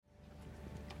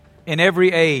In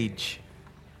every age,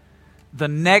 the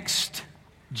next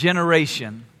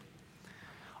generation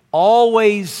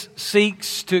always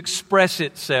seeks to express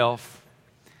itself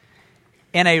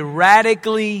in a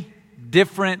radically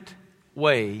different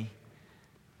way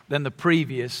than the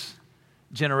previous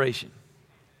generation.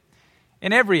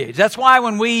 In every age. That's why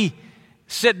when we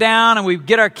sit down and we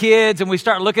get our kids and we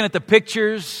start looking at the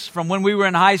pictures from when we were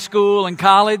in high school and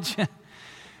college,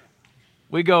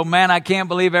 we go, man, I can't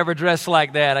believe I ever dressed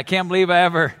like that. I can't believe I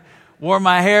ever wore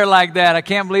my hair like that. I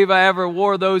can't believe I ever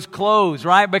wore those clothes,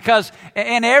 right? Because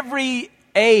in every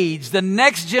age, the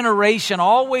next generation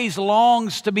always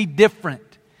longs to be different.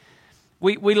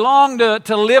 We long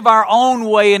to live our own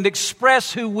way and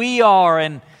express who we are.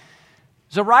 And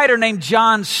there's a writer named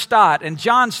John Stott, and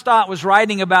John Stott was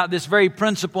writing about this very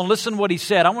principle. And listen to what he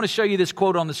said. I want to show you this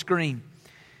quote on the screen.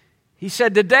 He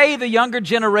said, "Today the younger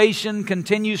generation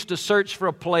continues to search for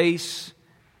a place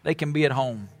they can be at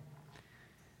home.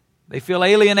 They feel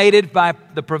alienated by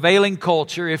the prevailing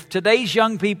culture. If today's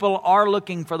young people are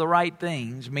looking for the right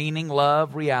things, meaning,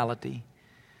 love, reality,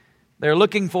 they're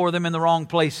looking for them in the wrong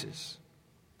places.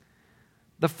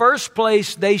 The first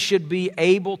place they should be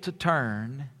able to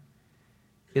turn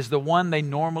is the one they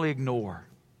normally ignore,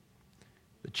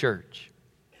 the church.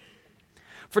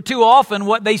 For too often,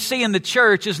 what they see in the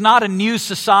church is not a new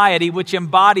society which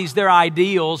embodies their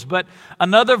ideals, but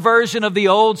another version of the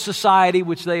old society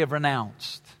which they have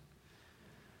renounced.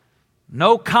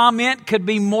 No comment could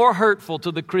be more hurtful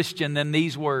to the Christian than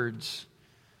these words.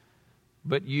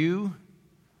 But you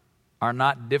are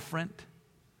not different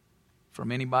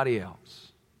from anybody else."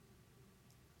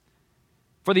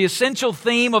 For the essential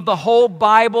theme of the whole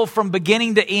Bible from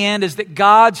beginning to end is that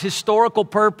God's historical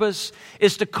purpose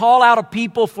is to call out a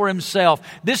people for Himself.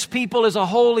 This people is a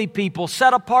holy people,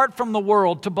 set apart from the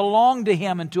world, to belong to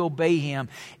Him and to obey Him.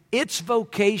 Its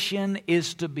vocation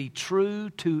is to be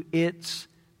true to its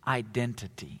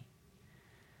identity.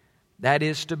 That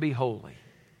is to be holy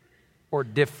or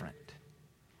different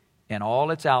in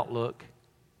all its outlook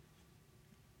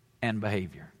and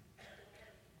behavior.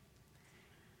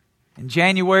 In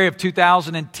January of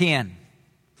 2010,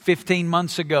 15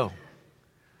 months ago,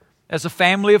 as a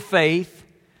family of faith,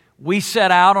 we set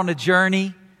out on a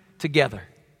journey together.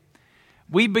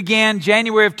 We began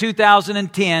January of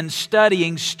 2010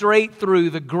 studying straight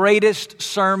through the greatest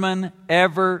sermon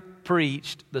ever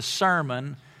preached, the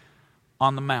Sermon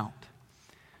on the Mount.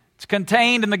 It's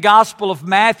contained in the Gospel of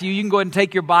Matthew. You can go ahead and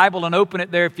take your Bible and open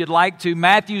it there if you'd like to.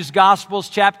 Matthew's Gospels,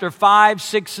 chapter 5,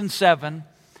 6, and 7.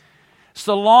 It's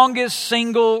the longest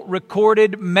single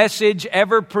recorded message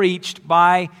ever preached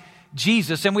by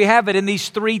Jesus. And we have it in these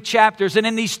 3 chapters. And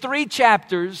in these 3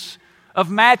 chapters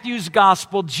of Matthew's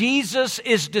Gospel, Jesus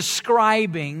is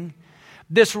describing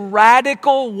this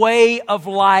radical way of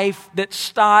life that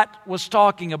Stott was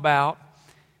talking about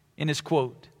in his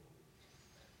quote.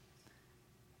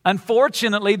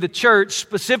 Unfortunately, the church,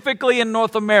 specifically in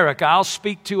North America, I'll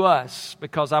speak to us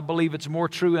because I believe it's more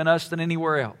true in us than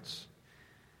anywhere else.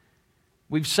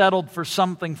 We've settled for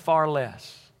something far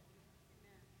less.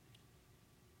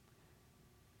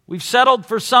 We've settled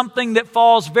for something that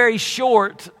falls very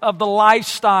short of the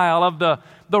lifestyle, of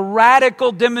the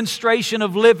radical demonstration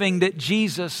of living that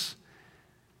Jesus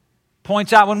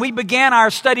points out. When we began our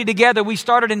study together, we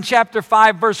started in chapter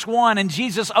 5, verse 1, and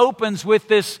Jesus opens with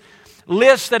this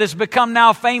list that has become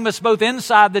now famous both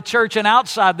inside the church and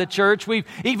outside the church. We've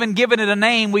even given it a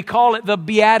name. We call it the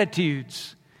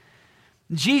Beatitudes.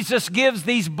 Jesus gives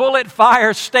these bullet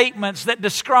fire statements that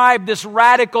describe this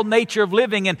radical nature of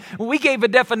living. And we gave a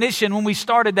definition when we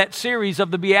started that series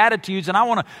of the Beatitudes, and I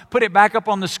want to put it back up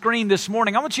on the screen this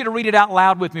morning. I want you to read it out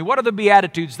loud with me. What are the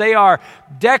Beatitudes? They are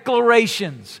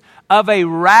declarations of a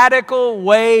radical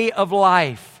way of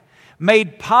life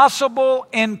made possible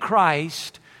in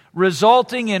Christ,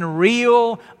 resulting in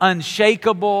real,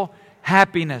 unshakable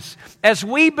happiness. As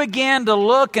we began to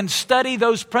look and study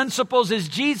those principles, as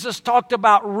Jesus talked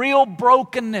about real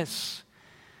brokenness,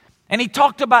 and He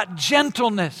talked about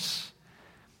gentleness,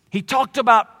 He talked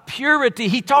about purity,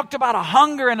 He talked about a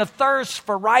hunger and a thirst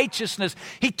for righteousness,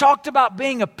 He talked about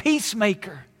being a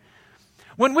peacemaker.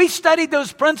 When we studied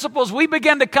those principles, we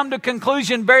began to come to a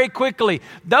conclusion very quickly.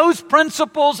 Those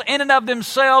principles in and of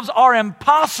themselves are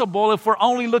impossible if we're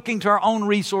only looking to our own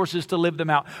resources to live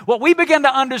them out. What we began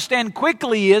to understand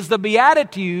quickly is the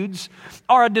Beatitudes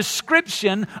are a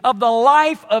description of the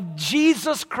life of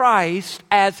Jesus Christ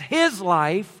as His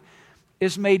life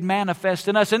is made manifest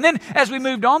in us. And then as we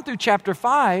moved on through chapter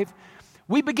 5,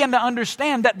 we began to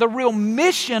understand that the real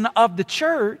mission of the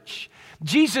church,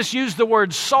 Jesus used the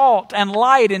word salt and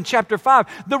light in chapter 5.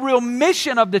 The real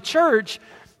mission of the church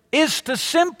is to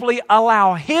simply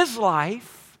allow His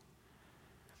life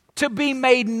to be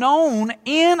made known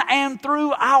in and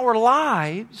through our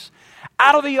lives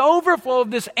out of the overflow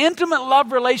of this intimate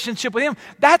love relationship with Him.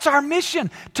 That's our mission,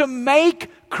 to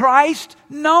make Christ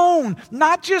known,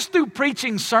 not just through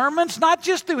preaching sermons, not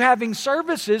just through having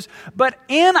services, but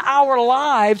in our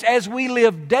lives as we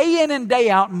live day in and day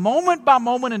out, moment by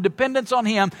moment in dependence on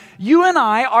Him. You and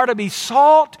I are to be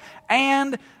salt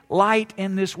and light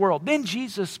in this world. Then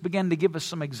Jesus began to give us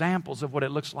some examples of what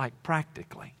it looks like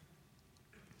practically.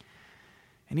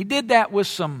 And He did that with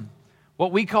some,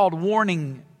 what we called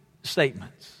warning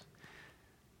statements.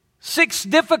 6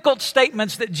 difficult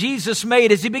statements that Jesus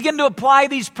made as He began to apply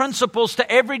these principles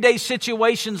to everyday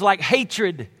situations like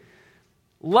hatred,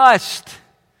 lust,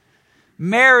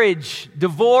 marriage,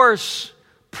 divorce,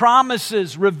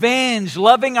 promises, revenge,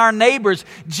 loving our neighbors.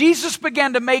 Jesus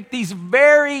began to make these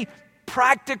very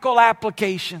practical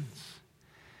applications.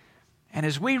 And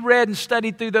as we read and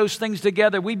studied through those things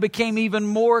together, we became even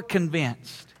more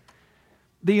convinced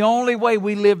the only way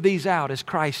we live these out is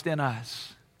Christ in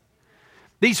us.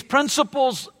 These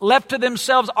principles left to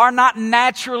themselves are not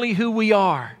naturally who we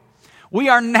are. We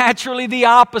are naturally the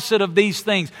opposite of these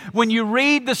things. When you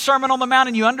read the Sermon on the Mount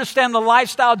and you understand the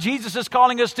lifestyle Jesus is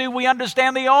calling us to, we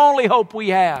understand the only hope we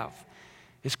have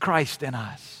is Christ in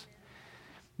us.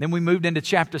 Then we moved into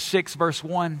chapter 6, verse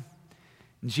 1.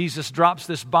 And Jesus drops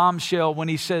this bombshell when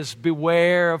He says,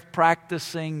 beware of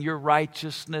practicing your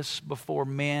righteousness before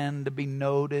men to be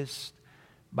noticed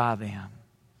by them.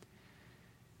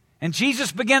 And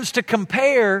Jesus begins to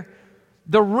compare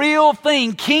the real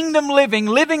thing, kingdom living,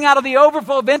 living out of the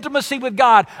overflow of intimacy with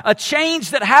God, a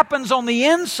change that happens on the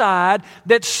inside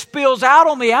that spills out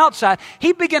on the outside.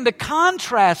 He began to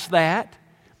contrast that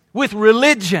with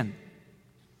religion,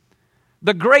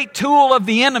 the great tool of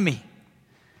the enemy.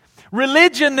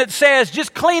 Religion that says,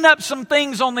 just clean up some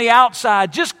things on the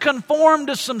outside, just conform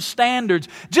to some standards,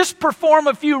 just perform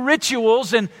a few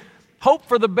rituals and hope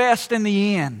for the best in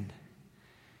the end.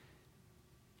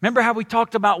 Remember how we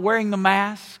talked about wearing the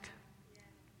mask?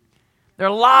 There are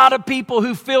a lot of people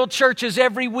who fill churches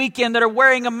every weekend that are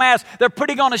wearing a mask. They're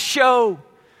putting on a show.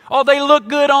 Oh, they look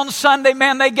good on Sunday,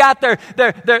 man. They got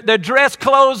their dress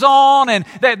clothes on and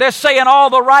they're saying all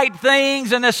the right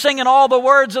things and they're singing all the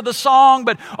words of the song.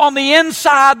 But on the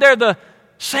inside, they're the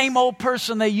same old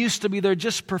person they used to be. They're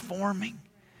just performing.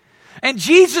 And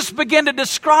Jesus began to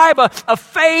describe a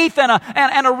faith and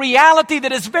a reality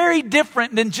that is very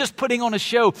different than just putting on a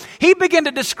show. He began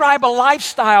to describe a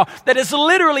lifestyle that is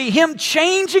literally Him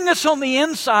changing us on the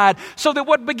inside so that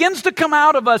what begins to come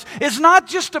out of us is not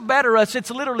just to better us, it's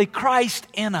literally Christ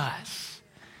in us.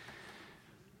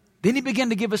 Then He began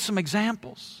to give us some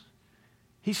examples.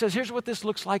 He says, here's what this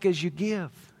looks like as you give.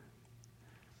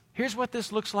 Here's what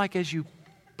this looks like as you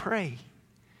pray.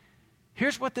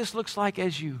 Here's what this looks like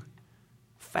as you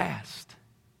fast.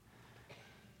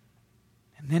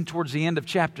 And then towards the end of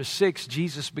chapter 6,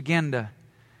 Jesus began to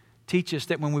teach us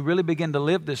that when we really begin to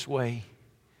live this way,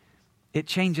 it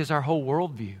changes our whole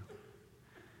worldview.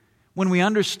 When we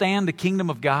understand the kingdom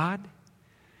of God,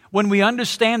 when we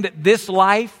understand that this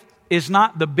life is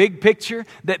not the big picture,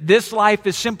 that this life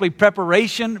is simply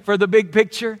preparation for the big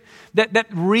picture, that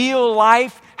real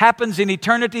life happens in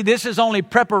eternity. This is only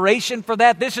preparation for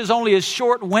that. This is only a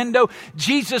short window.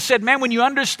 Jesus said, man, when you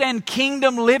understand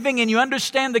kingdom living and you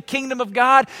understand the kingdom of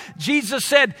God, Jesus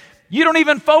said, you don't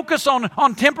even focus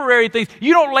on temporary things.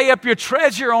 You don't lay up your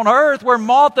treasure on earth where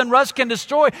moth and rust can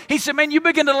destroy. He said, man, you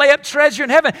begin to lay up treasure in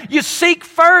heaven. You seek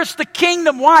first the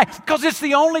kingdom. Why? Because it's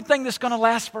the only thing that's going to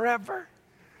last forever.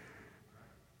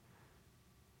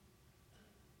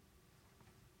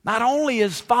 Not only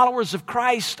as followers of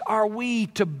Christ are we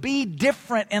to be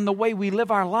different in the way we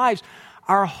live our lives,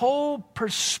 our whole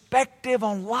perspective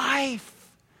on life.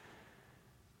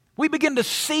 We begin to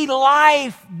see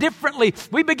life differently.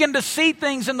 We begin to see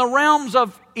things in the realms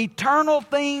of eternal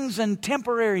things and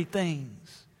temporary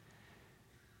things.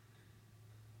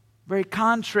 Very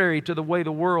contrary to the way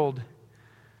the world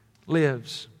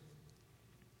lives.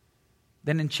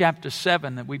 Then in chapter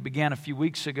 7 that we began a few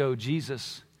weeks ago,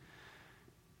 Jesus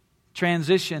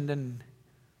transitioned and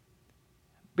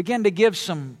began to give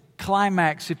some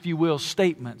climax, if you will,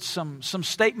 statements. Some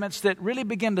statements that really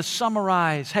begin to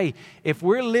summarize, hey, if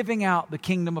we're living out the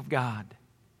kingdom of God,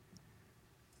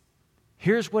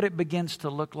 here's what it begins to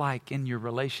look like in your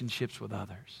relationships with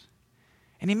others.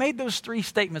 And He made those 3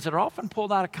 statements that are often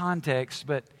pulled out of context,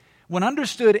 but when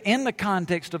understood in the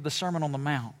context of the Sermon on the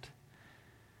Mount,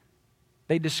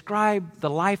 they describe the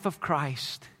life of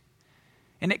Christ.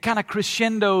 And it kind of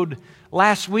crescendoed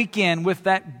last weekend with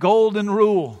that golden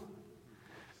rule.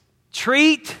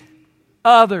 Treat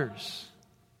others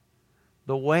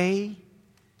the way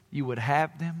you would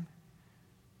have them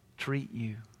treat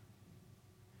you.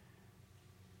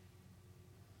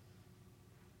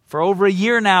 For over a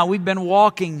year now, we've been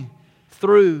walking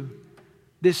through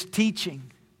this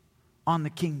teaching on the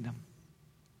kingdom.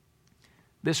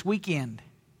 This weekend,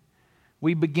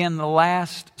 we begin the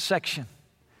last section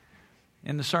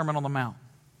in the Sermon on the Mount.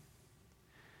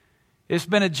 It's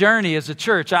been a journey as a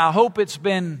church. I hope it's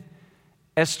been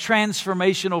as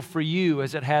transformational for you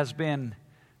as it has been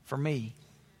for me.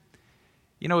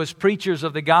 You know, as preachers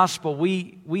of the gospel,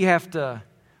 we have to,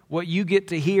 what you get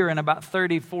to hear in about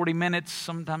 30, 40 minutes,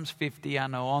 sometimes 50, I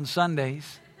know, on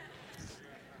Sundays,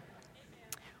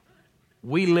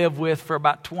 we live with for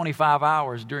about 25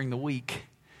 hours during the week.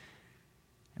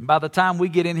 And by the time we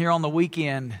get in here on the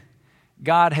weekend,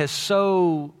 God has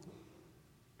so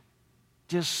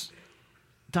just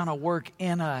done a work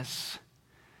in us.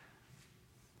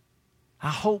 I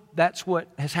hope that's what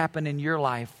has happened in your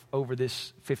life over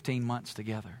this 15 months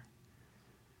together.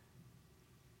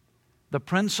 The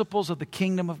principles of the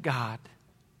kingdom of God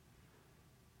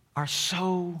are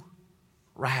so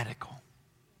radical.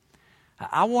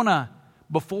 I want to,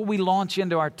 before we launch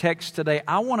into our text today,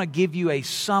 I want to give you a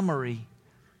summary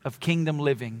of kingdom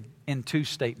living in 2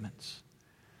 statements.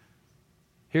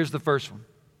 Here's the first one.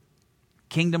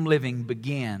 Kingdom living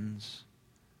begins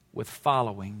with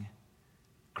following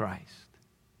Christ.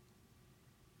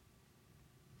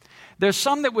 There's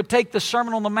some that would take the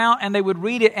Sermon on the Mount and they would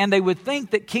read it and they would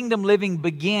think that kingdom living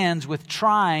begins with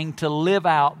trying to live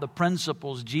out the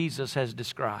principles Jesus has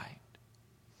described.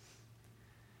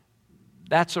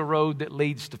 That's a road that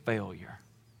leads to failure.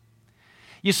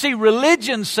 You see,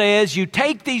 religion says you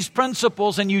take these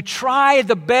principles and you try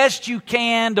the best you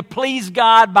can to please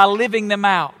God by living them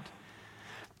out.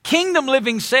 Kingdom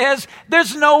living says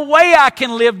there's no way I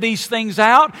can live these things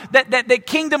out. That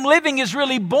kingdom living is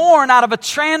really born out of a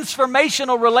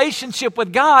transformational relationship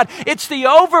with God. It's the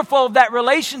overflow of that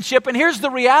relationship. And here's the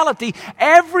reality.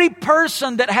 Every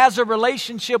person that has a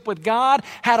relationship with God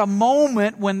had a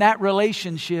moment when that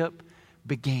relationship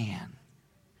began.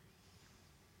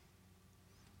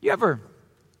 You ever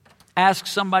ask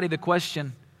somebody the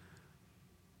question,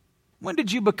 when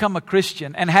did you become a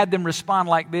Christian? And had them respond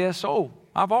like this, oh,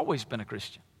 I've always been a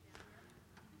Christian.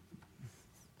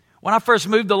 When I first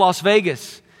moved to Las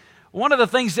Vegas, one of the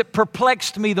things that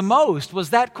perplexed me the most was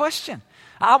that question.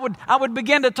 I would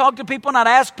begin to talk to people and I'd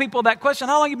ask people that question,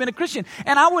 how long have you been a Christian?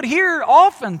 And I would hear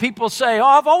often people say, oh,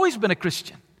 I've always been a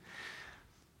Christian.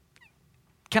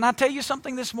 Can I tell you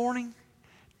something this morning?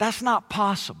 That's not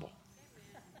possible.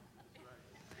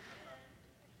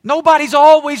 Nobody's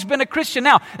always been a Christian.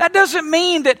 Now, that doesn't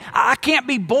mean that I can't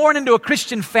be born into a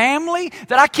Christian family,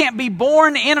 that I can't be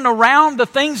born in and around the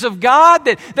things of God,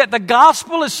 that the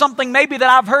gospel is something maybe that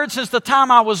I've heard since the time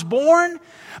I was born.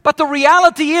 But the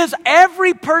reality is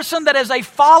every person that is a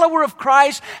follower of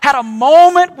Christ had a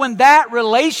moment when that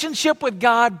relationship with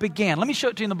God began. Let me show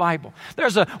it to you in the Bible.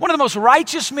 There's one of the most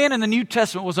righteous men in the New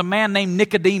Testament was a man named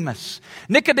Nicodemus.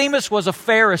 Nicodemus was a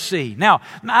Pharisee. Now,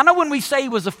 I know when we say he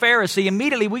was a Pharisee,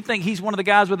 immediately we think he's one of the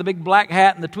guys with the big black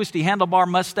hat and the twisty handlebar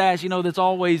mustache, that's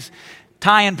always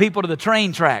tying people to the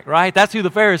train track, right? That's who the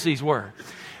Pharisees were.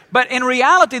 But in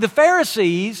reality, the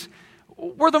Pharisees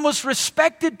were the most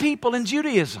respected people in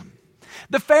Judaism.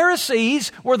 The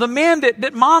Pharisees were the men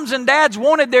that moms and dads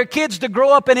wanted their kids to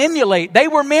grow up and emulate. They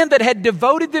were men that had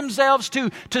devoted themselves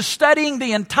to studying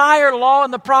the entire law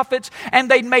and the prophets,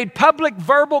 and they'd made public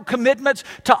verbal commitments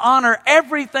to honor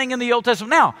everything in the Old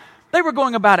Testament. Now, they were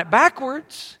going about it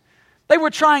backwards. They were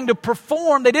trying to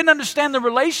perform. They didn't understand the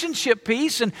relationship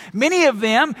piece, and many of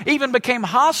them even became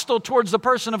hostile towards the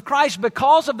person of Christ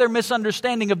because of their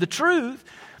misunderstanding of the truth.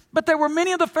 But there were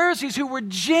many of the Pharisees who were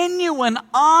genuine,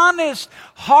 honest,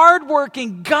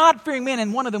 hardworking, God-fearing men,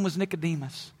 and one of them was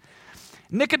Nicodemus.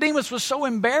 Nicodemus was so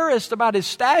embarrassed about his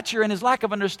stature and his lack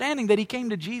of understanding that he came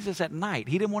to Jesus at night.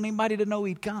 He didn't want anybody to know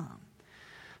he'd come.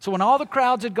 So when all the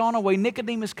crowds had gone away,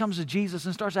 Nicodemus comes to Jesus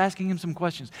and starts asking him some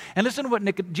questions. And listen to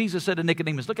what Jesus said to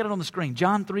Nicodemus. Look at it on the screen.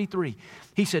 John 3:3.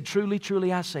 He said, "Truly,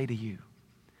 truly, I say to you,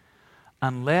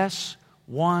 unless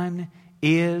one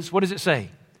is," what does it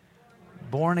say?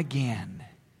 "Born again,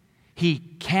 he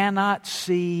cannot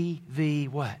see the"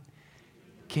 what?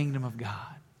 "Kingdom of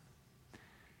God."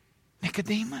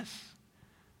 Nicodemus,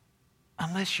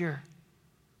 unless you're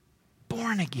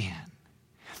born again.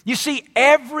 You see,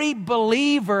 every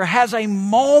believer has a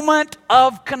moment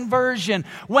of conversion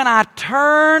when I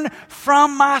turn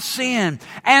from my sin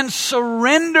and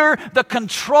surrender the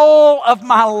control of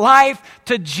my life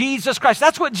to Jesus Christ.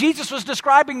 That's what Jesus was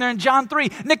describing there in John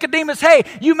 3. Nicodemus, hey,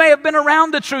 you may have been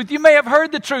around the truth. You may have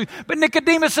heard the truth. But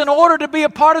Nicodemus, in order to be a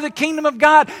part of the kingdom of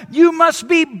God, you must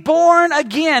be born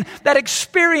again. That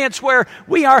experience where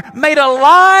we are made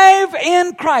alive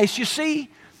in Christ. You see,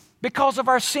 because of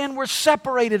our sin, we're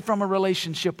separated from a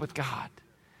relationship with God.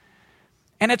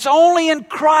 And it's only in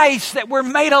Christ that we're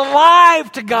made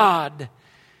alive to God.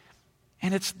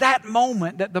 And it's that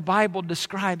moment that the Bible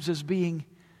describes as being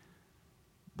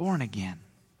born again.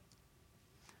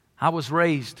 I was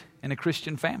raised in a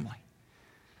Christian family.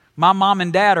 My mom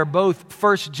and dad are both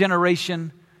first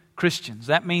generation Christians.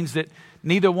 That means that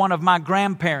neither one of my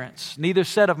grandparents, neither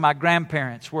set of my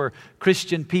grandparents were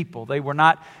Christian people. They were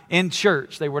not in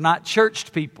church. They were not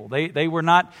churched people. They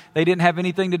didn't have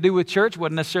anything to do with church,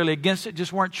 wasn't necessarily against it,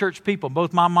 just weren't church people.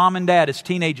 Both my mom and dad, as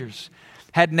teenagers,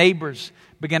 had neighbors,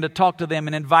 began to talk to them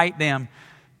and invite them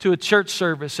to a church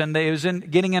service, and they was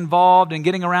getting involved and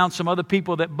getting around some other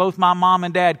people that both my mom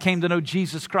and dad came to know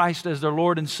Jesus Christ as their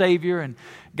Lord and Savior. And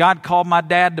God called my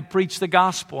dad to preach the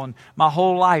gospel. And my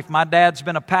whole life, my dad's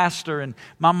been a pastor, and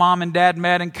my mom and dad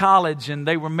met in college, and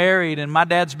they were married, and my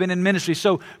dad's been in ministry.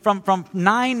 So from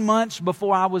 9 months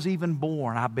before I was even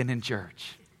born, I've been in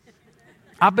church.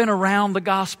 I've been around the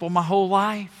gospel my whole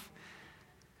life.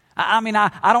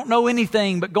 I don't know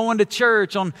anything but going to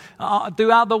church on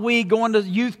throughout the week, going to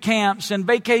youth camps and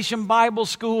vacation Bible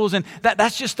schools, and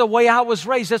that's just the way I was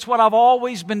raised. That's what I've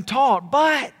always been taught.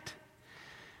 But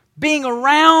being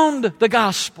around the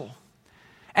gospel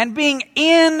and being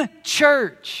in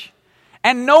church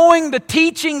and knowing the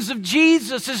teachings of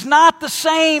Jesus is not the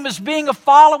same as being a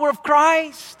follower of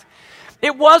Christ.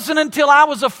 It wasn't until I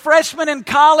was a freshman in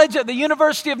college at the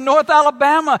University of North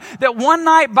Alabama that one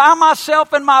night by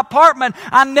myself in my apartment,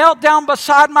 I knelt down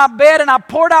beside my bed and I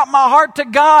poured out my heart to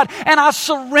God and I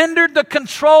surrendered the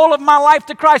control of my life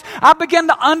to Christ. I began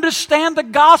to understand the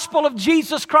gospel of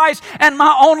Jesus Christ and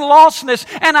my own lostness,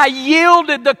 and I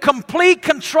yielded the complete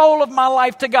control of my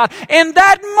life to God. In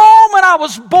that moment, I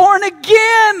was born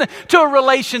again to a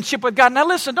relationship with God. Now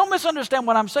listen, don't misunderstand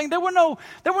what I'm saying. There were no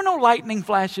lightning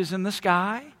flashes in the sky.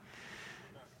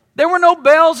 There were no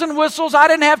bells and whistles. I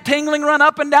didn't have tingling run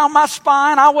up and down my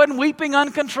spine. I wasn't weeping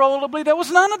uncontrollably. There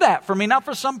was none of that for me. Not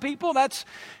for some people. That's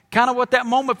kind of what that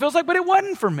moment feels like, but it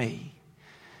wasn't for me.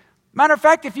 Matter of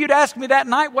fact, if you'd asked me that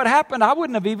night what happened, I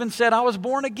wouldn't have even said I was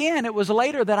born again. It was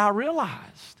later that I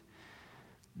realized.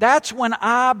 That's when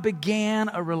I began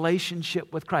a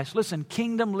relationship with Christ. Listen,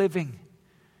 kingdom living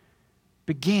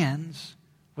begins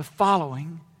with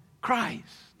following Christ.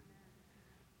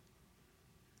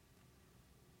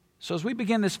 So as we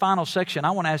begin this final section,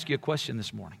 I want to ask you a question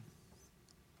this morning.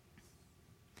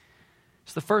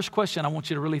 It's the first question I want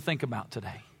you to really think about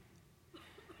today.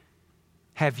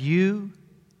 Have you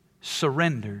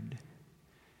surrendered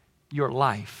your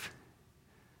life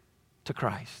to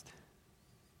Christ?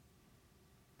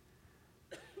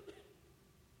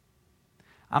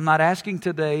 I'm not asking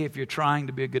today if you're trying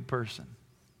to be a good person.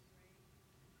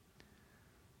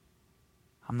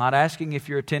 I'm not asking if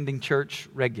you're attending church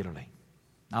regularly.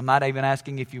 I'm not even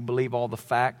asking if you believe all the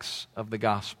facts of the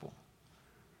gospel.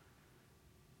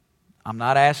 I'm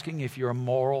not asking if you're a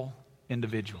moral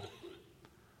individual.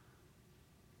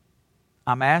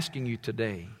 I'm asking you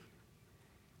today,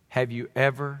 have you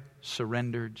ever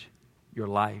surrendered your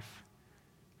life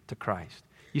to Christ?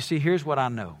 You see, here's what I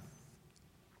know.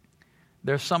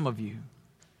 There's some of you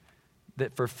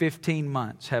that for 15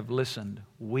 months have listened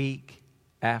week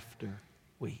after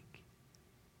week.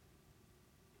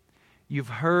 You've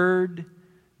heard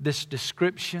this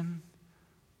description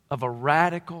of a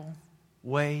radical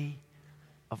way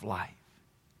of life.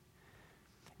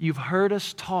 You've heard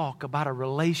us talk about a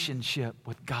relationship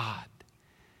with God.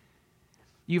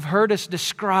 You've heard us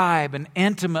describe an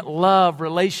intimate love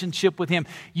relationship with Him.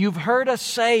 You've heard us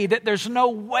say that there's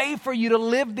no way for you to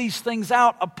live these things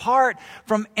out apart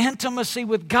from intimacy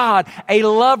with God, a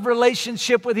love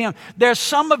relationship with Him. There's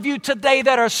some of you today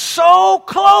that are so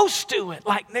close to it,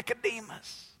 like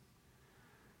Nicodemus.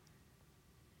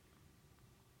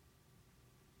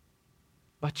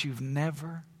 But you've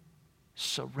never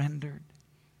surrendered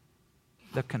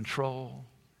the control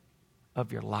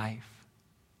of your life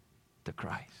to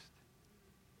Christ.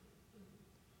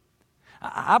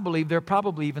 I believe there are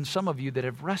probably even some of you that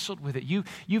have wrestled with it.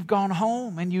 You've gone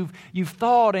home and you've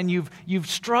thought and you've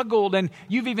struggled, and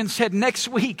you've even said, next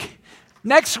week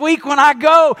Next week when I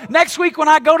go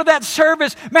to that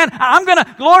service, man,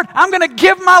 Lord, I'm going to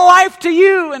give my life to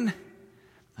you. And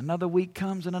another week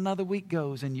comes and another week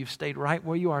goes, and you've stayed right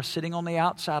where you are, sitting on the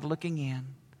outside looking in,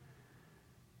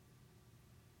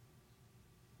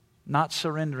 not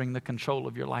surrendering the control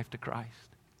of your life to Christ.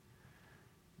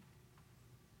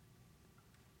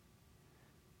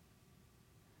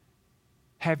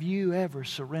 Have you ever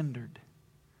surrendered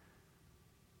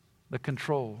the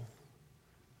control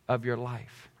of your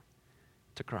life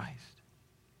to Christ?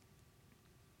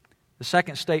 The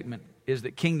second statement is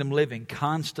that kingdom living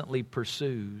constantly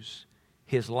pursues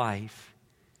His life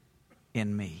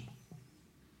in me.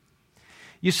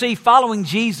 You see, following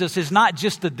Jesus is not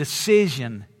just a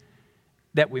decision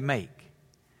that we make.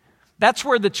 That's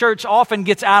where the church often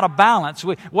gets out of balance.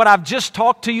 What I've just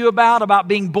talked to you about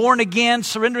being born again,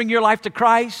 surrendering your life to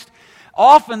Christ.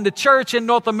 Often the church in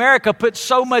North America puts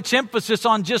so much emphasis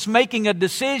on just making a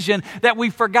decision that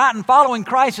we've forgotten following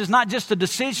Christ is not just a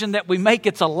decision that we make,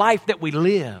 it's a life that we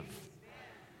live.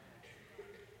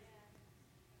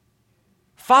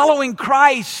 Following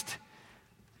Christ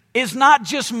is not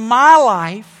just my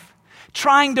life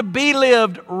trying to be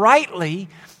lived rightly.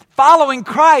 Following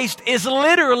Christ is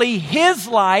literally His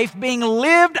life being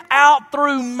lived out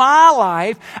through my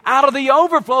life out of the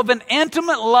overflow of an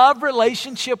intimate love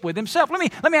relationship with Himself. Let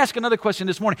me ask another question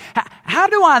this morning. How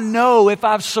do I know if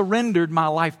I've surrendered my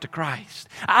life to Christ?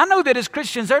 I know that as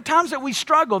Christians, there are times that we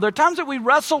struggle. There are times that we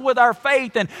wrestle with our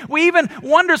faith, and we even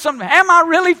wonder something, am I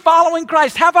really following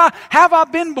Christ? Have I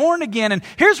been born again? And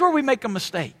here's where we make a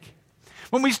mistake.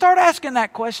 When we start asking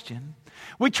that question,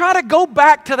 we try to go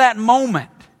back to that moment.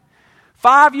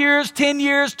 5 years, 10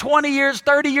 years, 20 years,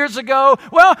 30 years ago.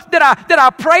 Well, did I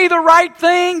pray the right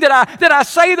thing? Did I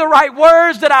say the right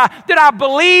words? Did I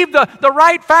believe the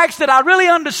right facts? Did I really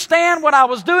understand what I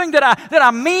was doing? Did I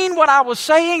mean what I was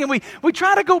saying? And we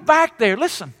try to go back there.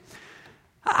 Listen,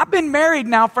 I've been married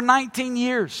now for 19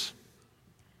 years.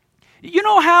 You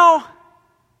know how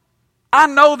I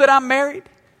know that I'm married?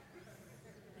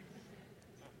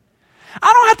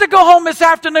 I don't have to go home this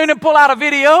afternoon and pull out a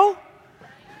video.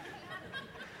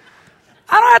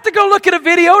 I don't have to go look at a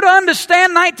video to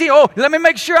understand 19. Oh, let me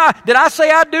make sure. Did I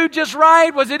say I do just right?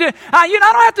 Was it? I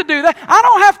don't have to do that. I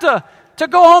don't have to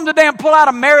go home today and pull out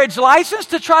a marriage license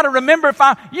to try to remember if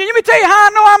I'm. Let me tell you how I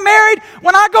know I'm married.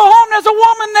 When I go home, there's a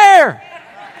woman there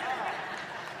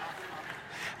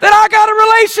that I got a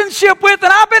relationship with,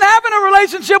 and I've been having a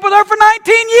relationship with her for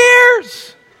 19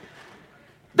 years.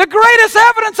 The greatest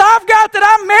evidence I've got that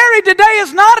I'm married today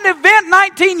is not an event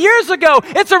 19 years ago.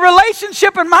 It's a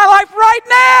relationship in my life right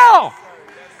now.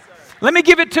 Let me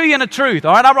give it to you in the truth.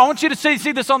 All right, I want you to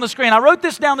see this on the screen. I wrote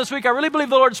this down this week. I really believe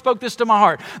the Lord spoke this to my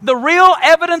heart. The real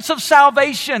evidence of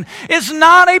salvation is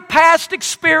not a past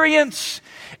experience.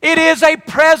 It is a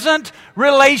present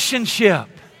relationship.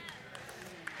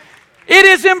 It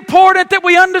is important that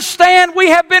we understand we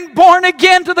have been born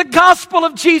again to the gospel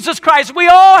of Jesus Christ. We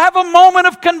all have a moment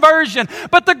of conversion.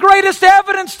 But the greatest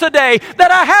evidence today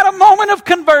that I had a moment of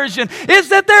conversion is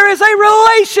that there is a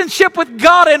relationship with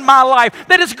God in my life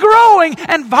that is growing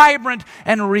and vibrant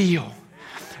and real.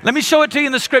 Let me show it to you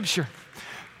in the scripture.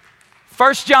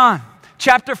 1 John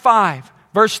chapter 5,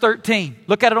 verse 13.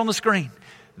 Look at it on the screen.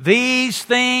 These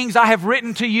things I have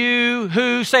written to you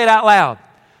who, say it out loud.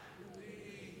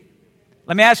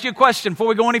 Let me ask you a question before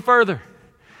we go any further.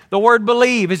 The word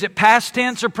believe, is it past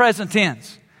tense or present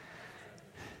tense?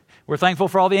 We're thankful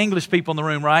for all the English people in the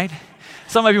room, right?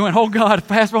 Some of you went, oh God,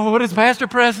 what is past or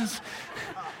present?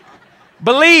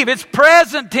 Believe, it's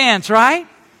present tense, right?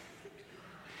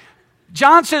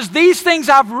 John says, these things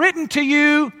I've written to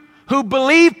you who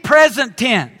believe, present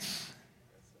tense.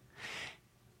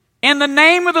 In the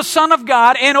name of the Son of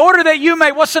God, in order that you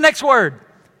may, what's the next word?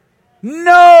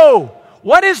 Know.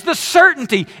 What is the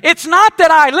certainty? It's not that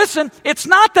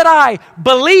I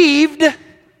believed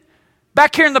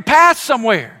back here in the past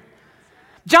somewhere.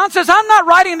 John says, I'm not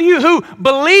writing to you who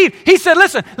believe. He said,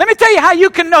 listen, let me tell you how you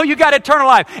can know you got eternal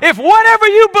life. If whatever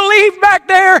you believe back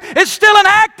there is still an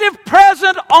active,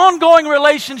 present, ongoing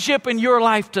relationship in your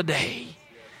life today.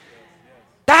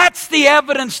 That's the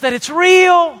evidence that it's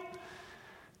real.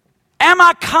 Am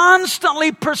I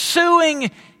constantly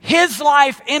pursuing His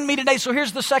life in me today? So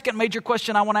here's the second major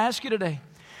question I want to ask you today.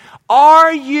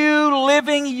 Are you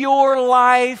living your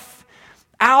life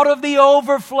out of the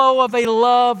overflow of a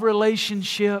love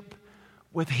relationship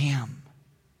with Him?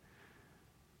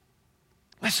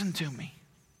 Listen to me.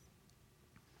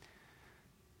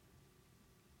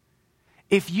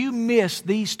 If you miss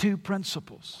these two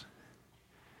principles,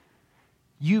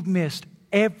 you've missed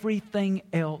everything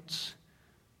else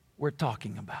we're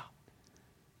talking about.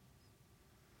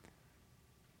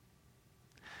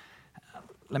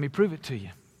 Let me prove it to you.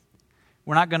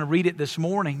 We're not going to read it this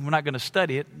morning. We're not going to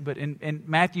study it. But in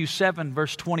Matthew 7,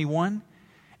 verse 21,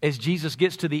 as Jesus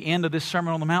gets to the end of this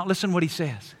Sermon on the Mount, listen what He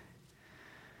says.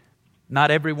 Not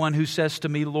everyone who says to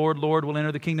me, Lord, Lord, will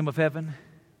enter the kingdom of heaven,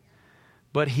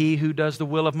 but he who does the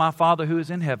will of my Father who is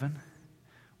in heaven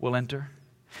will enter.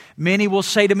 Many will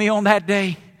say to me on that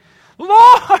day,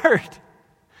 Lord,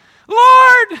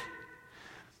 Lord,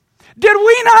 did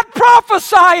we not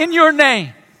prophesy in your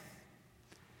name?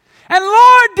 And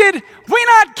Lord, did we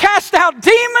not cast out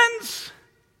demons?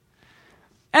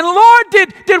 And Lord,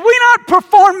 did we not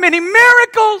perform many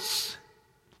miracles?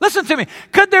 Listen to me.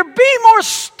 Could there be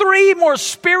three more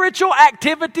spiritual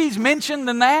activities mentioned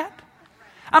than that?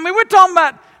 I mean, we're talking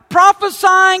about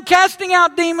prophesying, casting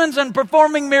out demons, and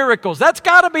performing miracles. That's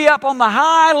got to be up on the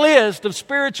high list of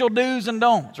spiritual do's and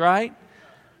don'ts, right?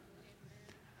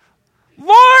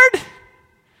 Lord,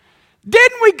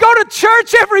 didn't we go to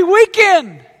church every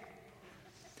weekend?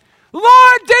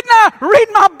 Lord, didn't I read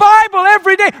my Bible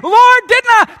every day? Lord, didn't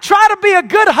I try to be a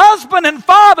good husband and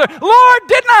father? Lord,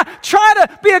 didn't I try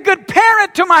to be a good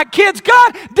parent to my kids?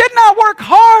 God, didn't I work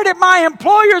hard at my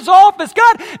employer's office?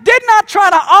 God, didn't I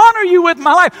try to honor you with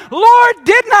my life? Lord,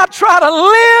 didn't I try to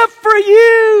live for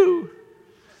you?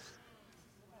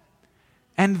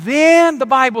 And then the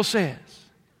Bible says,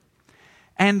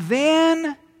 and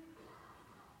then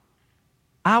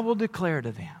I will declare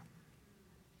to them,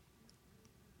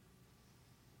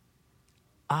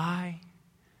 I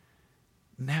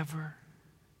never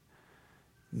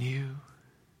knew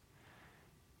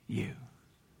you.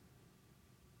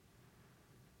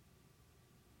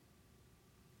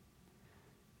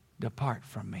 Depart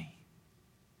from me,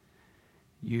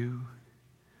 you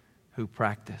who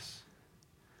practice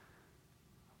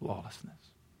lawlessness.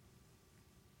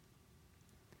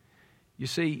 You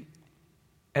see,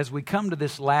 as we come to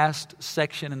this last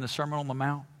section in the Sermon on the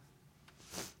Mount,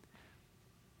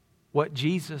 what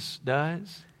Jesus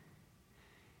does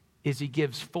is He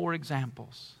gives 4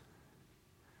 examples,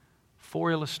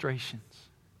 4 illustrations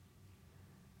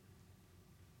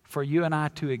for you and I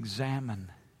to examine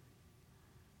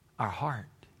our heart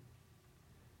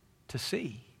to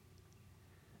see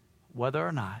whether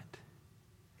or not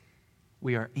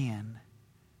we are in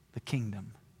the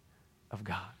kingdom of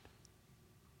God.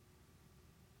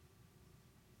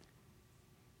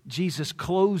 Jesus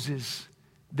closes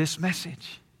this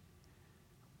message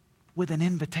with an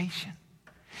invitation.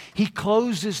 He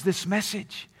closes this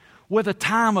message with a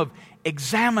time of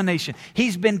examination.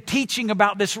 He's been teaching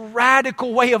about this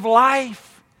radical way of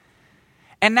life.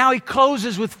 And now He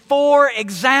closes with 4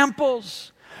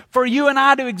 examples for you and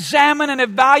I to examine and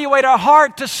evaluate our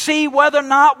heart to see whether or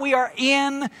not we are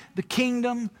in the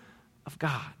kingdom of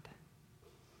God.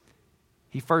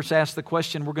 He first asked the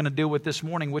question we're going to deal with this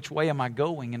morning, which way am I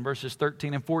going, in verses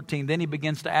 13 and 14. Then He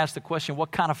begins to ask the question,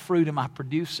 what kind of fruit am I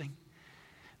producing?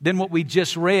 Then what we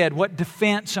just read, what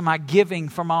defense am I giving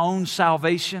for my own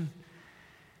salvation?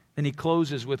 Then He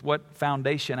closes with, what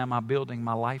foundation am I building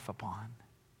my life upon?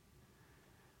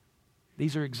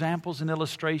 These are examples and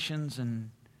illustrations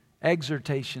and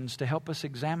exhortations to help us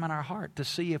examine our heart to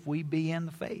see if we be in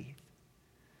the faith.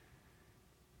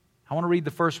 I want to read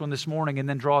the first one this morning and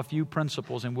then draw a few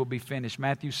principles and we'll be finished.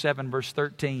 Matthew 7, verse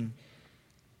 13.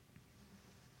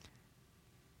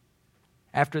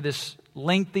 After this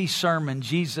lengthy sermon,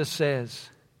 Jesus says,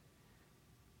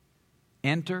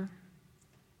 enter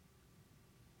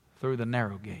through the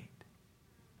narrow gate.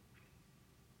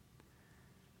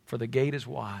 For the gate is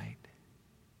wide,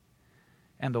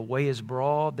 and the way is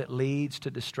broad that leads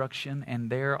to destruction, and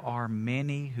there are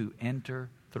many who enter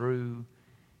through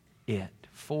it.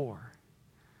 For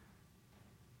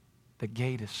the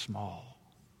gate is small,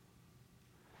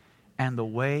 and the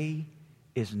way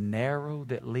is narrow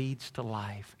that leads to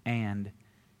life, and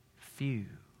few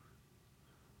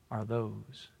are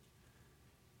those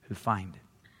who find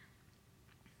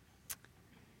it.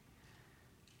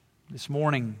 This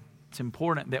morning, it's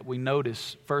important that we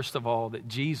notice, first of all, that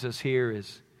Jesus here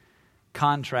is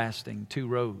contrasting 2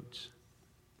 roads.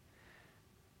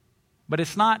 But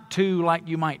it's not 2 like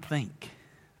you might think.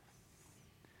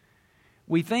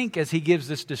 We think as He gives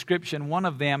this description, one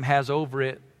of them has over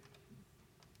it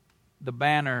the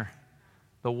banner,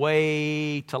 the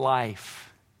way to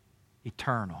life,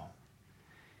 eternal.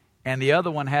 And the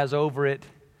other one has over it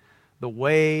the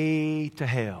way to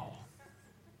hell.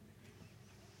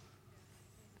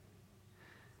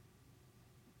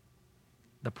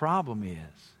 The problem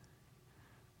is,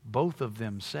 both of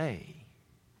them say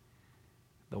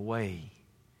the way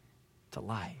to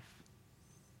life.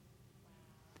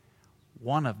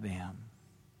 One of them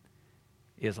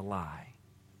is a lie.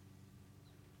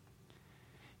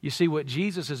 You see, what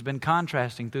Jesus has been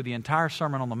contrasting through the entire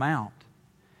Sermon on the Mount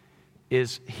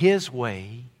is His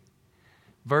way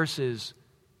versus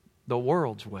the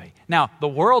world's way. Now, the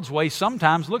world's way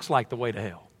sometimes looks like the way to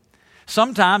hell.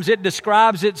 Sometimes it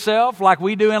describes itself like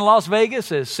we do in Las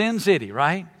Vegas as Sin City,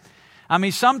 right? I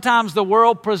mean, sometimes the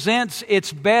world presents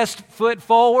its best foot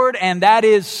forward, and that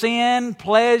is sin,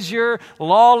 pleasure,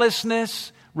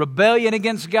 lawlessness, rebellion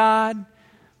against God.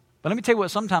 But let me tell you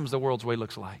what sometimes the world's way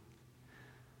looks like.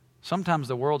 Sometimes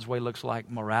the world's way looks like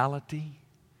morality,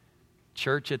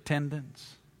 church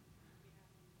attendance,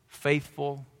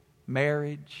 faithful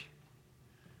marriage,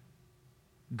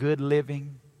 good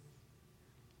living,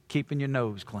 keeping your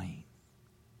nose clean.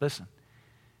 Listen,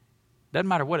 doesn't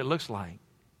matter what it looks like.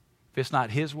 If it's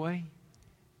not His way,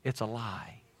 it's a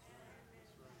lie.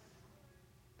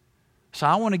 So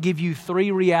I want to give you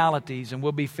 3 realities, and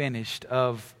we'll be finished,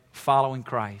 of following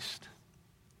Christ.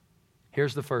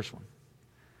 Here's the first one.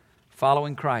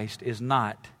 Following Christ is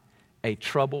not a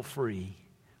trouble-free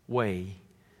way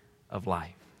of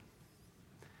life.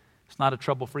 It's not a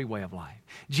trouble-free way of life.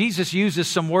 Jesus uses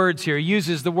some words here. He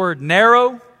uses the word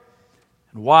narrow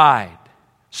and wide,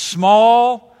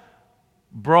 small,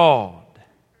 broad.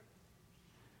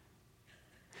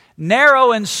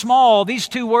 Narrow and small, these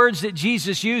 2 words that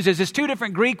Jesus uses, is 2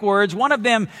 different Greek words. One of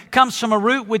them comes from a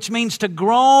root which means to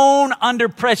groan under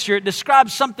pressure. It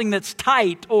describes something that's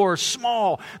tight or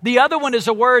small. The other one is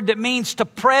a word that means to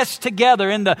press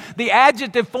together. In the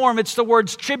adjective form, it's the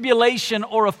words tribulation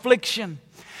or affliction.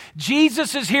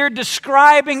 Jesus is here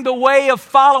describing the way of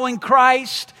following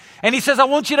Christ. And He says, I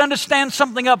want you to understand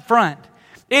something up front.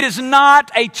 It is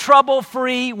not a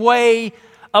trouble-free way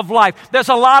of life. There's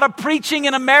a lot of preaching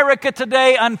in America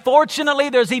today. Unfortunately,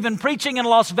 there's even preaching in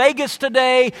Las Vegas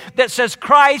today that says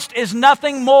Christ is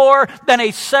nothing more than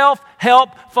a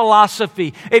self-help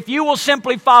philosophy. If you will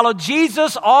simply follow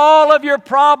Jesus, all of your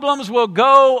problems will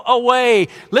go away.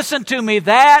 Listen to me,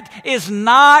 that is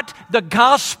not the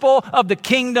gospel of the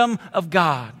kingdom of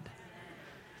God.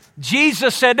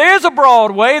 Jesus said there's a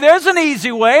broad way, there's an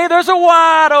easy way, there's a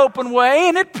wide open way,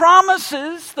 and it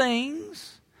promises things.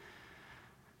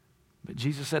 But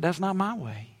Jesus said, that's not my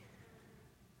way.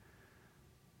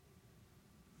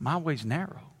 My way's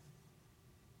narrow.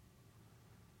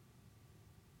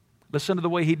 Listen to the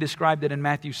way He described it in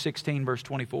Matthew 16, verse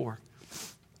 24.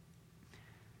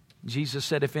 Jesus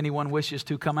said, if anyone wishes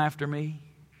to come after me,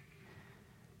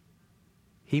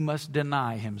 he must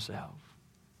deny himself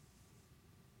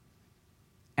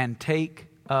and take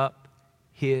up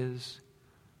his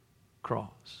cross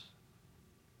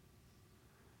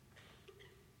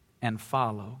and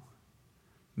follow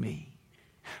me.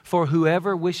 For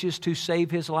whoever wishes to save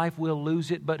his life will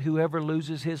lose it, but whoever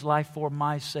loses his life for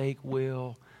my sake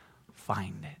will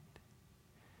find it.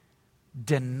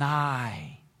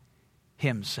 Deny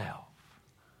himself.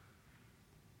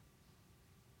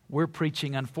 We're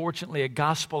preaching, unfortunately, a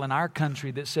gospel in our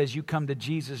country that says you come to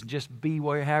Jesus and just be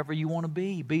wherever you want to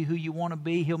be. Be who you want to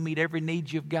be. He'll meet every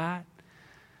need you've got.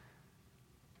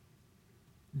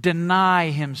 Deny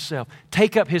himself.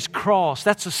 Take up his cross.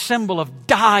 That's a symbol of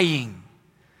dying.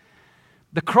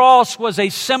 The cross was a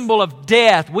symbol of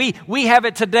death. We have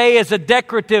it today as a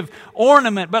decorative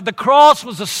ornament, but the cross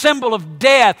was a symbol of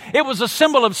death. It was a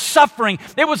symbol of suffering.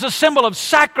 It was a symbol of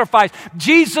sacrifice.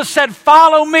 Jesus said,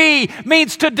 follow me,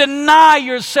 means to deny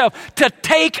yourself, to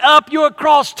take up your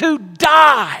cross, to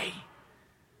die.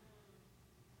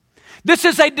 This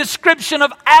is a description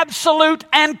of absolute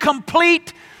and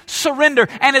complete surrender.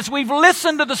 And as we've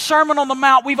listened to the Sermon on the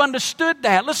Mount, we've understood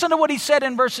that. Listen to what he said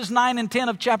in verses 9 and 10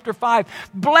 of chapter 5.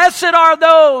 Blessed are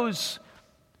those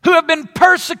who have been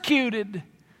persecuted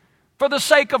for the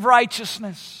sake of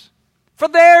righteousness, for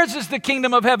theirs is the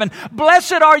kingdom of heaven.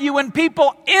 Blessed are you when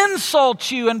people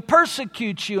insult you and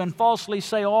persecute you and falsely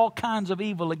say all kinds of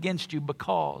evil against you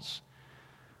because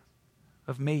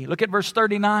of me. Look at verse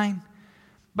 39.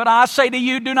 But I say to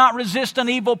you, do not resist an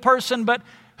evil person, but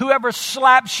whoever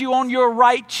slaps you on your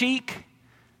right cheek,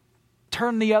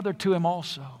 turn the other to him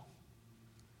also.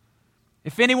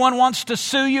 If anyone wants to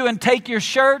sue you and take your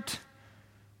shirt,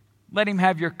 let him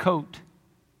have your coat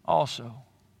also.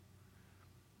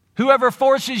 Whoever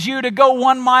forces you to go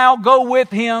 1 mile, go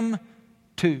with him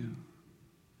 2.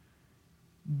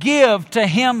 Give to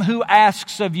him who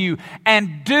asks of you,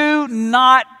 and do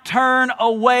not turn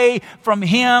away from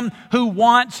him who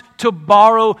wants to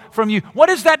borrow from you. What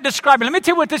is that describing? Let me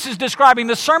tell you what this is describing.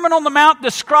 The Sermon on the Mount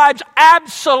describes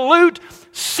absolute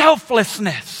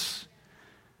selflessness.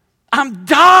 I'm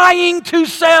dying to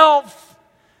self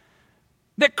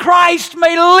that Christ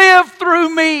may live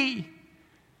through me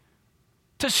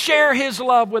to share his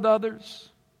love with others.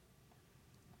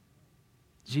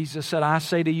 Jesus said, I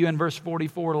say to you in verse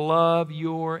 44, love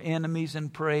your enemies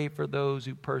and pray for those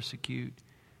who persecute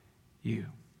you.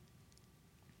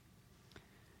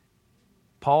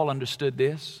 Paul understood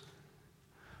this.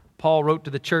 Paul wrote to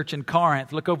the church in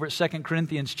Corinth. Look over at 2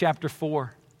 Corinthians chapter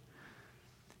 4.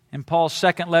 In Paul's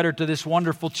second letter to this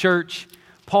wonderful church,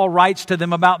 Paul writes to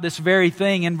them about this very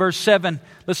thing. In verse 7,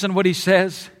 listen to what he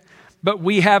says. But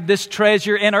we have this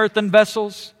treasure in earthen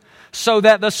vessels, so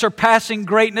that the surpassing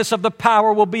greatness of the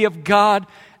power will be of God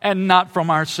and not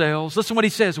from ourselves. Listen to what he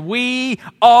says. We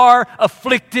are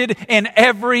afflicted in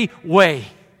every way.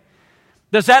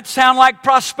 Does that sound like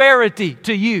prosperity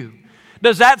to you?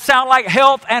 Does that sound like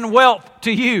health and wealth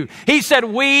to you? He said,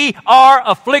 we are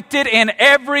afflicted in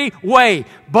every way,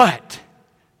 but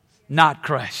not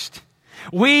crushed.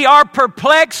 We are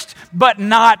perplexed, but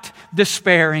not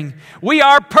despairing. We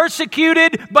are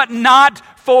persecuted, but not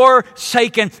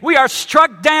forsaken. We are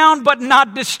struck down, but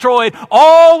not destroyed.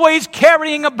 Always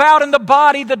carrying about in the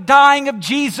body the dying of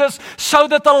Jesus, so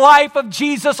that the life of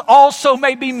Jesus also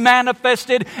may be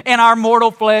manifested in our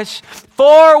mortal flesh.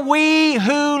 For we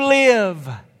who live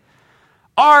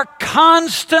are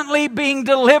constantly being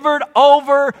delivered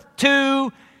over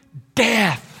to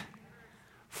death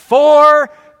for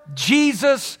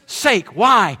Jesus' sake.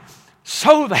 Why?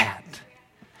 So that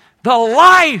the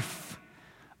life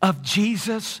of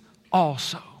Jesus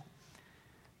also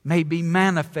may be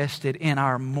manifested in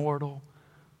our mortal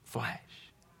flesh.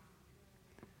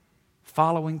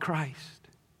 Following Christ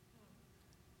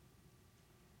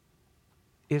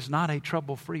is not a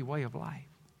trouble-free way of life.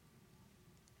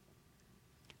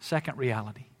 Second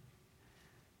reality.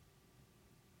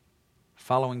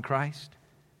 Following Christ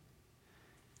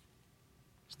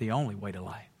is the only way to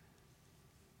life.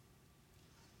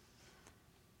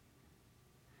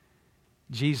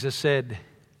 Jesus said,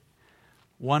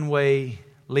 one way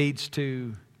leads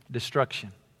to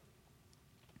destruction.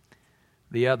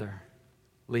 The other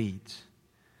leads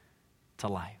to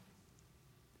life.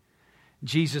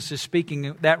 Jesus is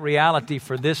speaking that reality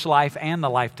for this life and the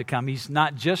life to come. He's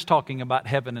not just talking about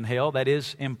heaven and hell. That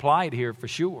is implied here for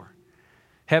sure.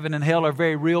 Heaven and hell are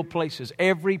very real places.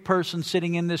 Every person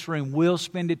sitting in this room will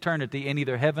spend eternity in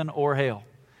either heaven or hell.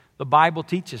 The Bible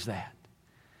teaches that.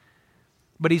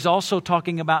 But he's also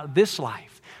talking about this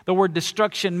life. The word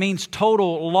destruction means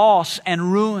total loss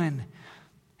and ruin.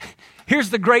 Here's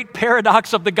the great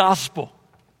paradox of the gospel.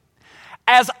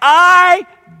 As I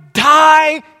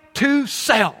die to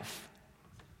self,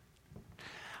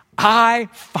 I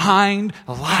find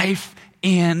life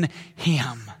in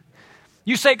Him.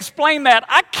 You say, explain that.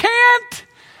 I can't.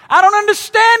 I don't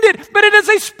understand it, but it is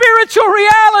a spiritual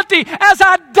reality. As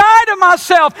I die to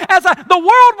myself, the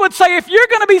world would say, if you're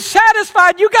going to be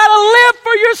satisfied, you got to live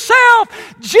for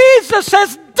yourself. Jesus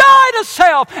says, die to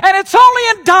self. And it's only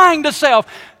in dying to self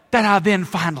that I then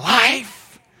find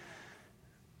life.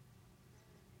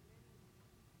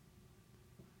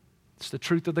 It's the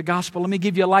truth of the gospel. Let me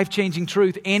give you a life-changing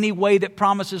truth. Any way that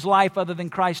promises life other than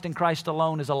Christ and Christ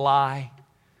alone is a lie.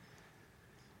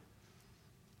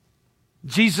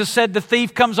 Jesus said the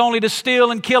thief comes only to steal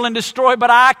and kill and destroy,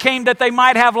 but I came that they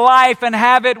might have life and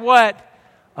have it what?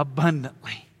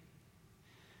 Abundantly.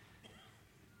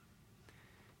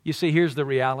 You see, here's the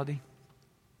reality.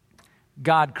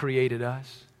 God created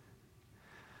us.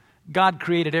 God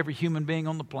created every human being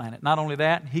on the planet. Not only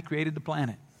that, He created the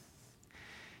planet.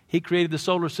 He created the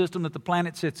solar system that the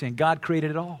planet sits in. God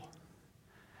created it all.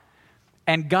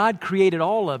 And God created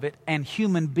all of it, and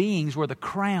human beings were the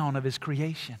crown of His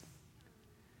creation.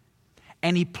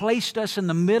 And He placed us in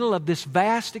the middle of this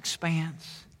vast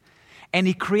expanse. And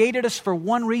He created us for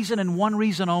one reason and one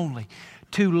reason only.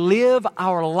 To live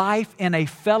our life in a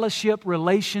fellowship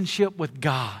relationship with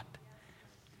God.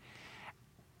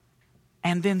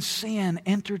 And then sin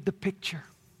entered the picture.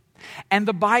 And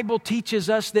the Bible teaches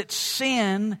us that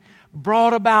sin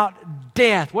brought about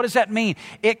death. What does that mean?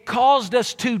 It caused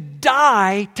us to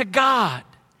die to God.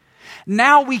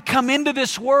 Now we come into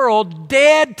this world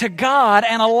dead to God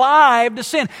and alive to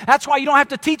sin. That's why you don't have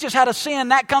to teach us how to sin.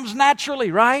 That comes naturally,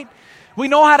 right? We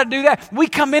know how to do that. We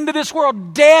come into this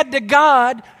world dead to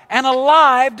God and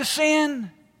alive to sin.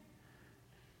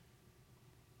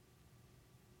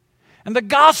 And the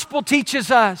gospel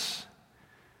teaches us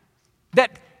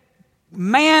that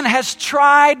man has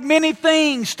tried many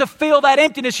things to fill that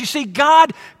emptiness. You see,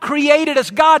 God created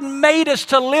us. God made us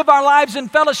to live our lives in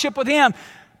fellowship with Him.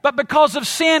 But because of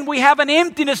sin, we have an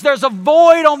emptiness. There's a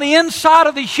void on the inside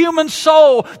of the human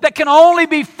soul that can only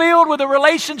be filled with a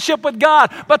relationship with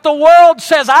God. But the world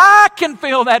says, I can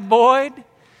fill that void.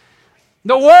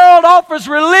 The world offers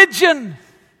religion.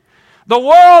 The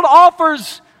world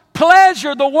offers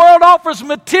pleasure. The world offers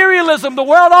materialism. The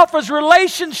world offers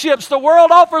relationships. The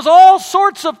world offers all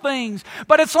sorts of things.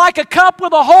 But it's like a cup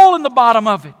with a hole in the bottom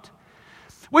of it.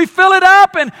 We fill it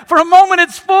up, and for a moment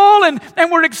it's full, and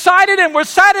we're excited and we're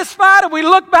satisfied, and we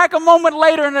look back a moment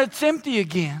later and it's empty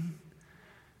again.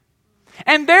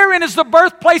 And therein is the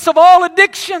birthplace of all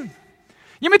addiction.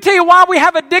 Let me tell you why we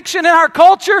have addiction in our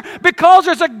culture. Because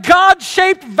there's a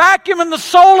God-shaped vacuum in the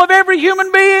soul of every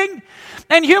human being.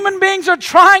 And human beings are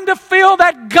trying to fill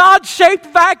that God-shaped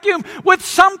vacuum with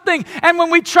something. And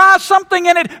when we try something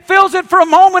and it fills it for a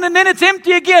moment and then it's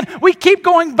empty again, we keep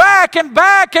going back and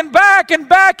back and back and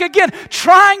back again,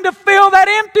 trying to fill that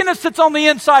emptiness that's on the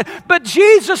inside. But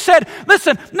Jesus said,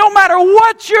 listen, no matter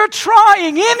what you're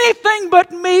trying, anything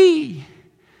but me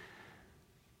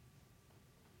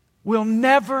will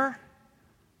never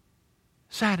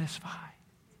satisfy.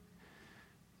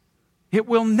 It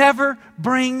will never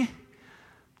bring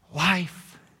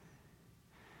life.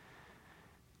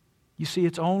 You see,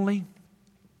 it's only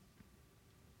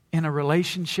in a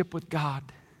relationship with God,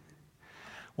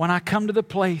 when I come to the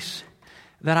place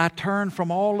that I turn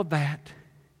from all of that.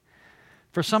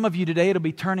 For some of you today, it'll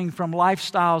be turning from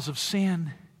lifestyles of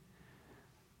sin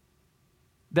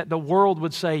that the world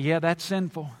would say, yeah, that's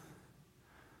sinful.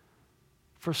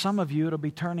 For some of you, it'll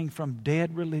be turning from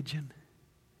dead religion,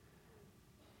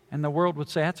 and the world would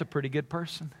say, that's a pretty good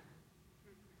person.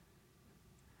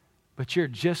 But you're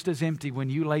just as empty when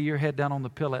you lay your head down on the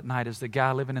pillow at night as the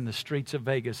guy living in the streets of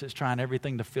Vegas that's trying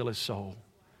everything to fill his soul.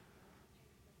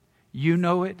 You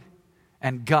know it,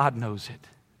 and God knows it.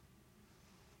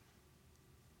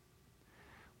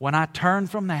 When I turn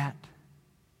from that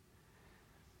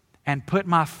and put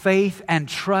my faith and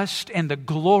trust in the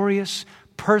glorious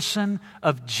person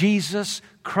of Jesus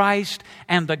Christ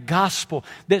and the gospel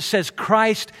that says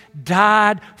Christ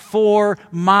died for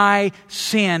my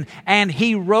sin and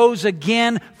He rose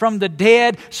again from the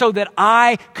dead so that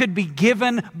I could be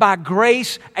given by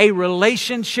grace a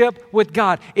relationship with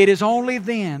God. It is only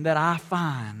then that I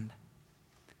find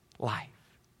life.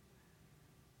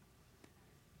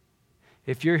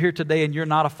 If you're here today and you're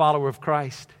not a follower of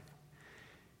Christ,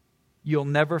 you'll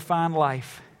never find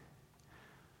life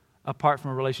apart from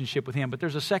a relationship with Him. But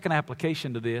there's a second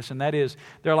application to this, and that is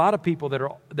there are a lot of people that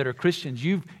are Christians.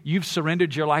 You've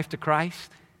surrendered your life to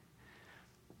Christ,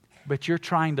 but you're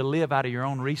trying to live out of your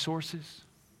own resources.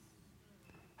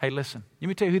 Hey, listen, let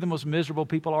me tell you who the most miserable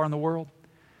people are in the world.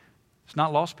 It's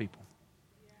not lost people.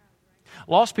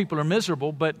 Lost people are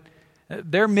miserable, but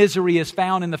their misery is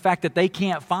found in the fact that they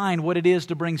can't find what it is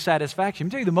to bring satisfaction. Let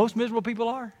me tell you the most miserable people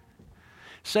are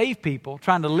saved people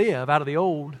trying to live out of the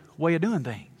old way of doing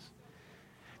things.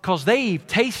 Because they've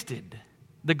tasted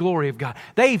the glory of God.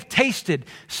 They've tasted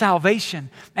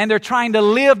salvation. And they're trying to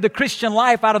live the Christian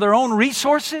life out of their own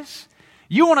resources.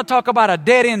 You want to talk about a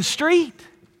dead-end street?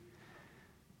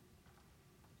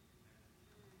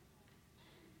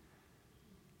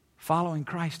 Following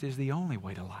Christ is the only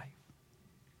way to life.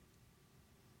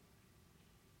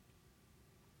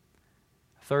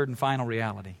 Third and final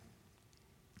reality.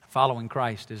 Following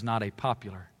Christ is not a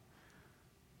popular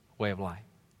way of life.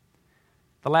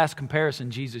 The last comparison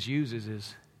Jesus uses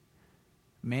is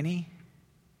many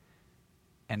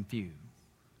and few.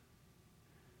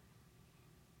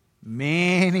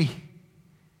 Many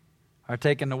are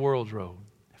taking the world's road.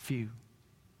 Few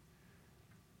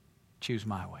choose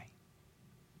my way.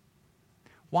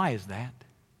 Why is that?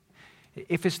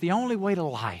 If it's the only way to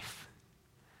life,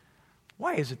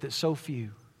 why is it that so few?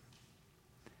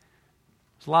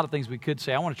 There's a lot of things we could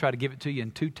say. I want to try to give it to you in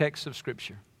two texts of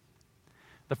Scripture.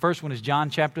 The first one is John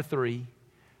chapter 3,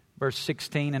 verse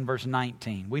 16 and verse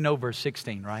 19. We know verse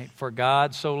 16, right? For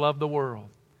God so loved the world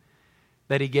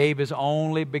that He gave His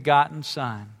only begotten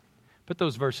Son. Put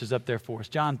those verses up there for us.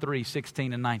 John 3,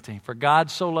 16 and 19. For God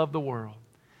so loved the world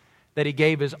that He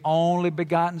gave His only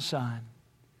begotten Son,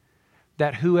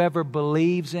 that whoever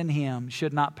believes in Him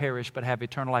should not perish but have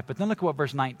eternal life. But then look at what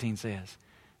verse 19 says.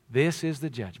 This is the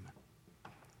judgment,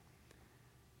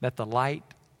 that the light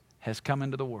has come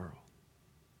into the world,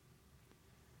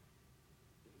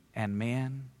 and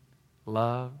men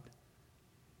loved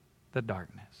the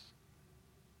darkness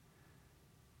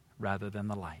rather than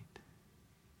the light,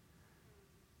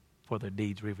 for their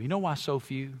deeds were evil. You know why so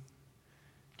few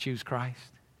choose Christ?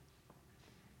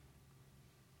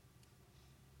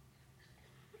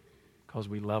 Because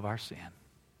we love our sin.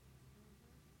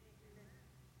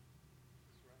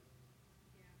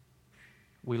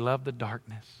 We love the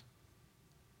darkness.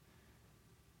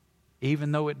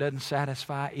 Even though it doesn't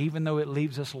satisfy, even though it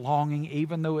leaves us longing,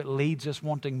 even though it leaves us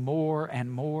wanting more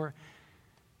and more,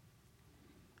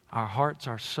 our hearts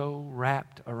are so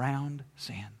wrapped around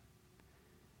sin.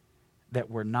 that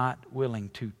we're not willing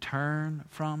to turn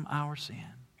from our sin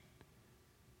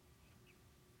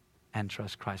and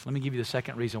trust Christ. Let me give you the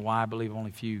second reason why I believe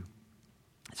only few.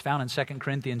 It's found in 2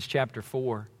 Corinthians chapter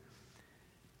 4.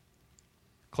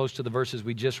 Close to the verses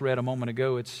we just read a moment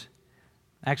ago. It's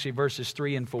actually verses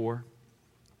 3 and 4.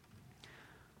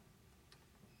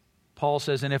 Paul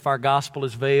says, "And if our gospel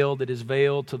is veiled, it is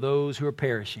veiled to those who are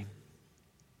perishing,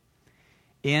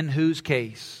 in whose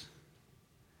case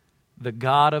the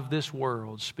God of this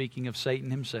world," speaking of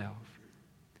Satan himself,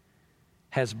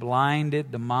 "has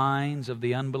blinded the minds of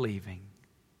the unbelieving,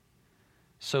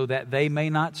 so that they may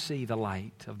not see the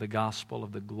light of the gospel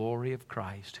of the glory of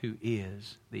Christ, who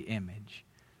is the image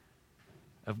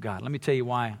of God." Let me tell you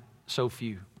why so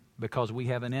few. Because we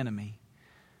have an enemy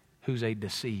who's a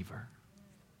deceiver.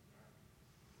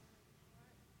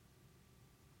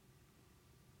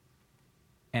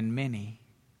 And many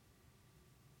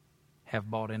have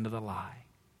bought into the lie.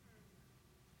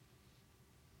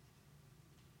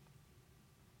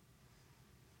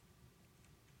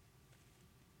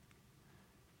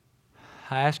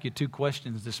 I ask you two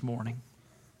questions this morning.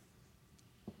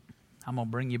 I'm going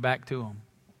to bring you back to them.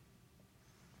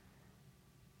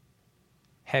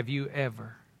 Have you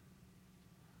ever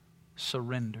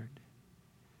surrendered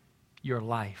your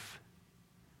life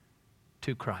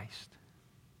to Christ?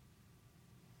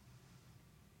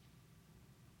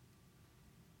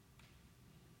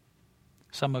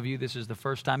 Some of you, this is the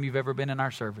first time you've ever been in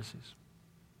our services.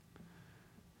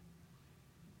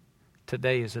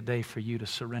 Today is a day for you to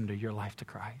surrender your life to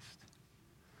Christ.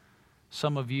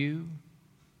 Some of you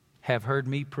have heard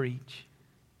me preach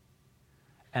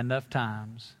enough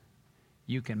times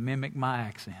you can mimic my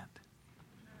accent.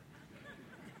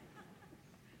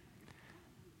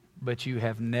 But you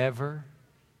have never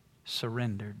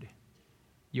surrendered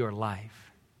your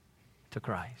life to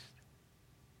Christ.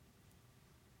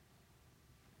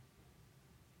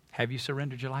 Have you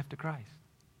surrendered your life to Christ?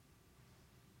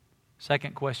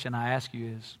 Second question I ask you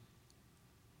is,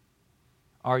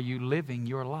 are you living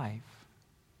your life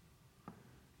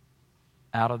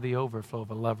out of the overflow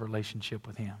of a love relationship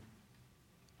with Him?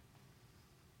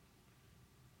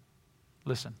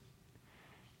 Listen,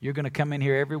 you're going to come in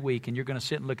here every week and you're going to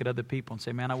sit and look at other people and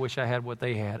say, "Man, I wish I had what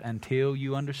they had," until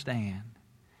you understand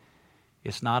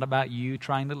it's not about you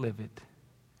trying to live it.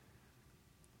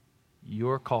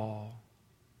 Your call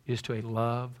is to a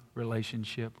love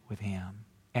relationship with Him.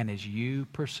 And as you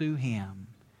pursue Him,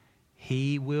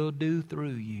 He will do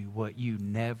through you what you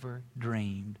never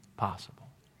dreamed possible.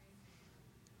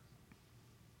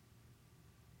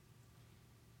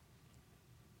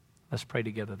 Let's pray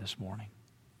together this morning.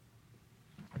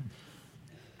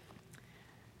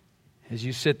 As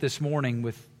you sit this morning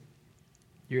with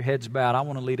your heads bowed, I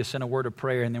want to lead us in a word of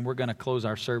prayer, and then we're going to close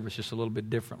our service just a little bit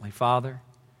differently. Father,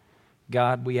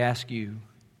 God, we ask You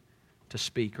to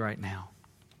speak right now.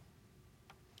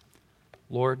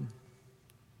 Lord,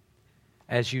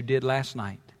 as You did last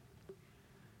night,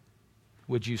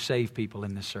 would You save people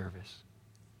in this service?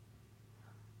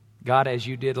 God, as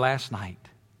You did last night,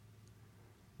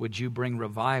 would You bring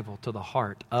revival to the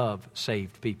heart of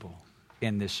saved people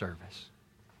in this service?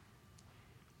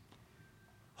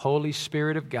 Holy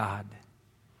Spirit of God,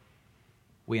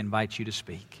 we invite You to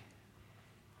speak.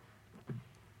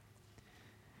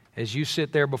 As you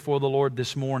sit there before the Lord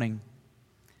this morning,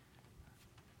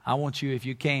 I want you, if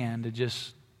you can, to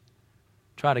just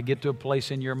try to get to a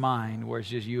place in your mind where it's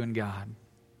just you and God.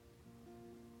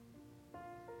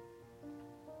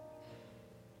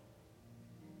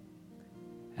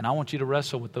 And I want you to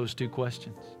wrestle with those two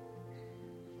questions.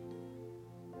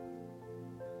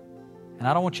 And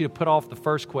I don't want you to put off the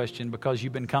first question because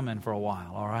you've been coming for a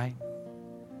while, all right?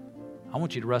 I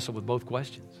want you to wrestle with both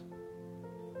questions.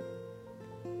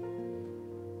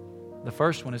 The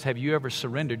first one is, have you ever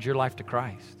surrendered your life to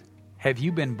Christ? Have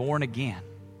you been born again?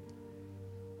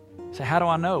 So how do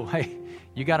I know? Hey,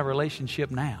 you got a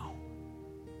relationship now.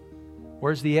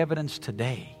 Where's the evidence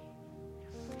today?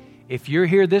 If you're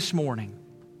here this morning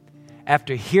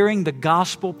after hearing the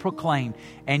gospel proclaimed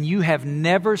and you have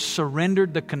never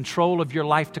surrendered the control of your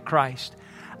life to Christ,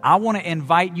 I want to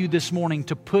invite you this morning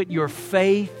to put your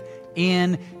faith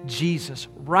in Jesus.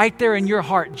 Right there in your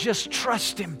heart, just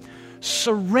trust Him.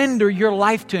 Surrender your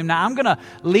life to Him. Now, I'm going to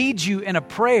lead you in a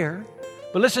prayer,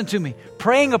 but listen to me.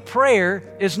 Praying a prayer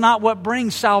is not what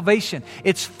brings salvation.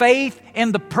 It's faith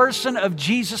in the person of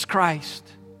Jesus Christ.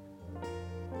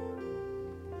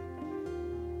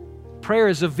 Prayer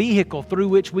is a vehicle through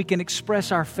which we can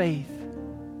express our faith.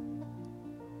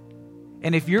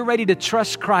 And if you're ready to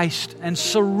trust Christ and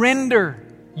surrender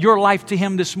your life to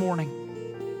Him this morning,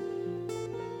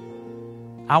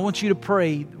 I want you to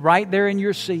pray right there in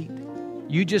your seat.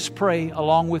 You just pray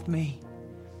along with me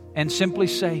and simply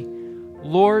say,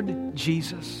 Lord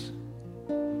Jesus,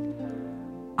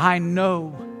 I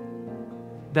know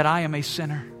that I am a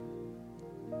sinner.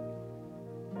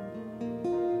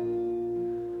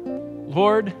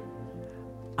 Lord,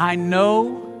 I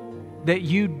know that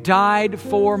you died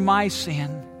for my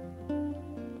sin.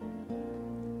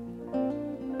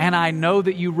 And I know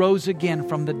that you rose again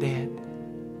from the dead.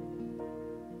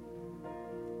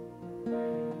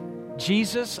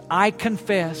 Jesus, I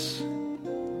confess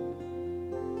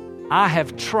I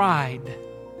have tried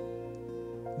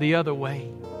the other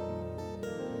way.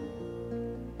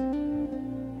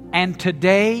 And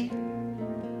today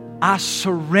I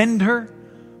surrender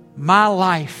my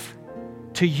life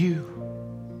to you.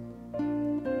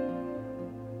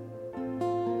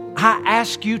 I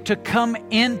ask you to come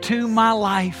into my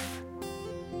life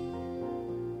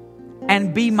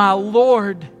and be my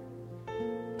Lord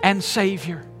and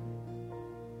Savior.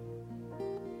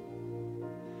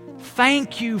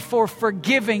 Thank you for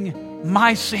forgiving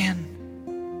my sin.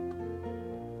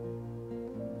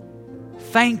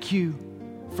 Thank you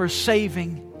for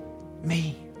saving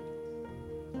me.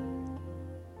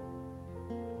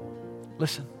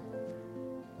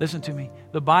 Listen to me.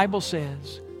 The Bible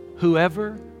says,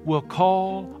 whoever will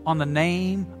call on the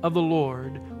name of the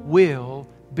Lord will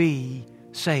be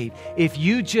saved. If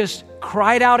you just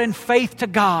cried out in faith to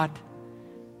God,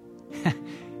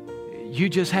 you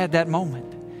just had that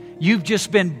moment. You've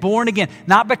just been born again.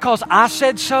 Not because I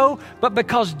said so, but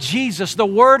because Jesus, the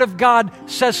Word of God,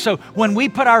 says so. When we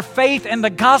put our faith in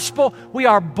the gospel, we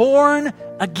are born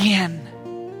again.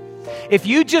 If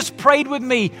you just prayed with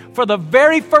me for the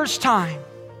very first time,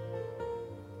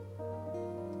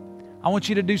 I want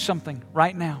you to do something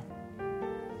right now.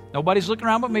 Nobody's looking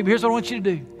around but me, but here's what I want you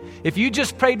to do. If you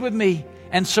just prayed with me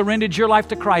and surrendered your life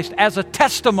to Christ as a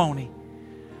testimony,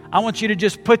 I want you to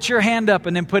just put your hand up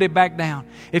and then put it back down.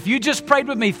 If you just prayed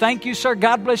with me, thank you, sir.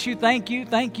 God bless you. Thank you,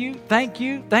 thank you, thank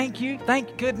you, thank you, thank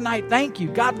you. Good night. Thank you.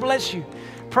 God bless you.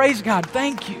 Praise God.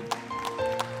 Thank you.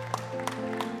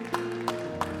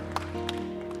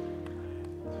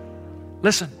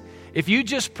 Listen, if you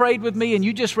just prayed with me and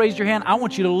you just raised your hand, I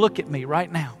want you to look at me right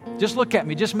now. Just look at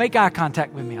me. Just make eye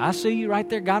contact with me. I see you right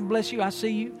there. God bless you. I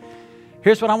see you.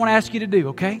 Here's what I want to ask you to do,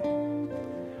 okay?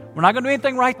 We're not going to do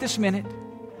anything right this minute.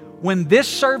 When this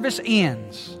service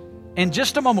ends, in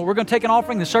just a moment, we're going to take an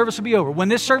offering. The service will be over. When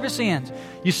this service ends,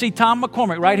 you see Tom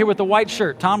McCormick right here with the white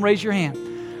shirt. Tom, raise your hand.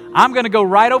 I'm going to go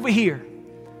right over here.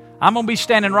 I'm going to be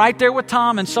standing right there with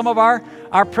Tom and some of our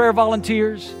prayer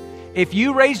volunteers. If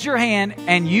you raised your hand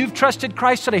and you've trusted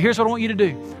Christ today, here's what I want you to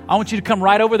do. I want you to come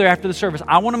right over there after the service.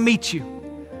 I want to meet you.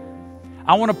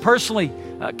 I want to personally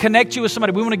connect you with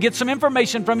somebody. We want to get some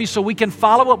information from you so we can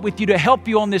follow up with you to help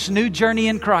you on this new journey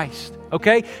in Christ.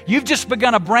 Okay? You've just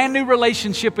begun a brand new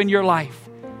relationship in your life.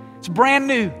 It's brand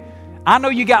new. I know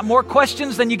you got more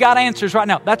questions than you got answers right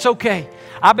now. That's okay.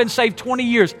 I've been saved 20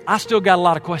 years. I still got a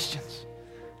lot of questions.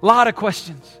 A lot of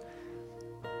questions.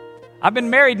 I've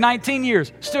been married 19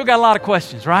 years. Still got a lot of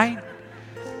questions, right?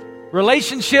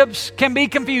 Relationships can be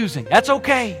confusing. That's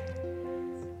okay.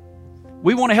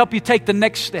 We want to help you take the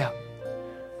next step.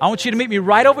 I want you to meet me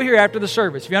right over here after the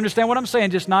service. If you understand what I'm saying,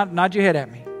 just nod your head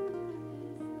at me.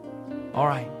 All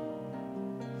right.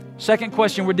 Second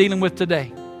question we're dealing with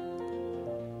today.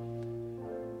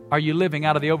 Are you living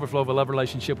out of the overflow of a love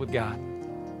relationship with God?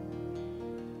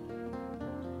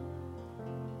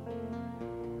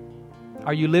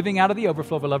 Are you living out of the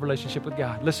overflow of a love relationship with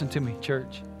God? Listen to me,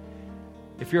 church.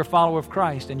 If you're a follower of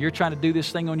Christ and you're trying to do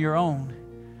this thing on your own,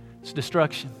 it's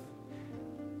destruction.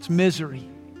 It's misery.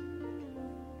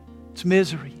 It's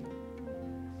misery.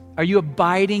 Are you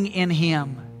abiding in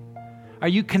Him? Are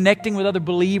you connecting with other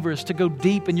believers to go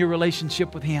deep in your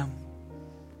relationship with Him?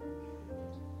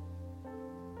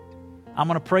 I'm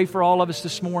going to pray for all of us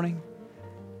this morning.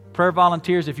 Prayer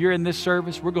volunteers, if you're in this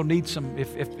service, we're going to need some.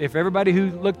 If everybody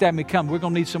who looked at me come, we're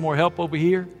going to need some more help over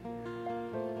here.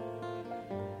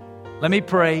 Let me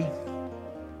pray.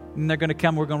 And they're going to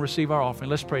come. We're going to receive our offering.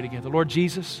 Let's pray together. Lord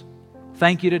Jesus,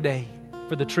 thank you today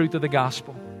for the truth of the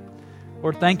gospel.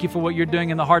 Lord, thank you for what you're doing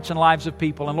in the hearts and lives of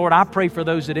people. And Lord, I pray for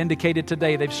those that indicated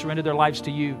today they've surrendered their lives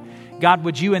to you. God,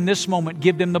 would you in this moment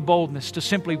give them the boldness to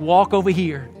simply walk over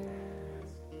here.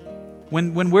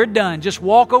 When we're done, just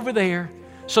walk over there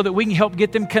so that we can help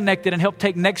get them connected and help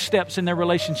take next steps in their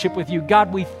relationship with you.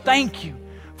 God, we thank you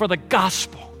for the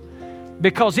gospel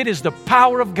because it is the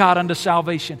power of God unto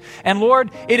salvation. And Lord,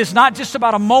 it is not just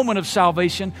about a moment of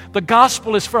salvation. The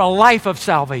gospel is for a life of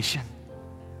salvation.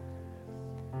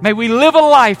 May we live a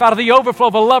life out of the overflow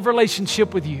of a love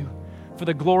relationship with you. for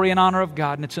the glory and honor of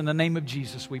God. And it's in the name of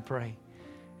Jesus we pray.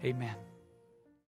 Amen.